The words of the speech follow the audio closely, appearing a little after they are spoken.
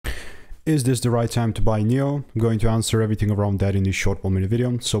Is this the right time to buy NIO? I'm going to answer everything around that in this short 1 minute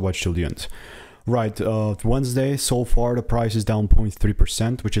video, so watch till the end. Right, Wednesday, so far the price is down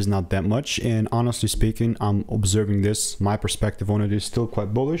 0.3%, which is not that much, and honestly speaking, I'm observing this. My perspective on it is still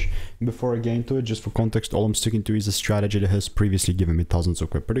quite bullish. Before I get into it, just for context, all I'm sticking to is a strategy that has previously given me thousands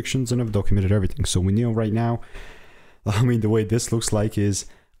of quick predictions, and I've documented everything. So with NIO right now, I mean, the way this looks like is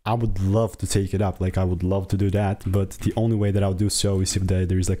I would love to take it up, like I would love to do that, but the only way that I'll do so is if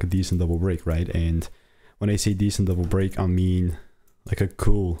there is like a decent double break, right? And when I say decent double break, I mean like a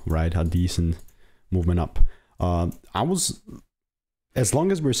cool, right, a decent movement up. As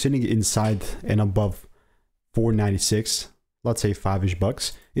long as we're sitting inside and above 496, let's say $5-ish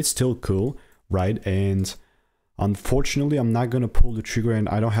bucks, it's still cool, right? And unfortunately, I'm not gonna pull the trigger, and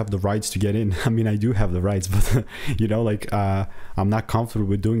I don't have the rights to get in. I mean, I do have the rights, but you know, like I'm not comfortable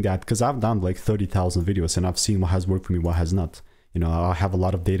with doing that because I've done like 30,000 videos and I've seen what has worked for me, what has not. You know, I have a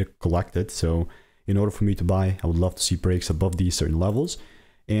lot of data collected, so in order for me to buy, I would love to see breaks above these certain levels.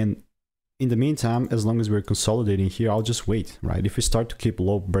 And in the meantime, as long as we're consolidating here, I'll just wait, right? If we start to keep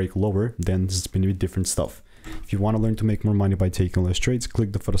break lower, then this is going to be different stuff. If you want to learn to make more money by taking less trades,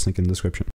 click the first link in the description.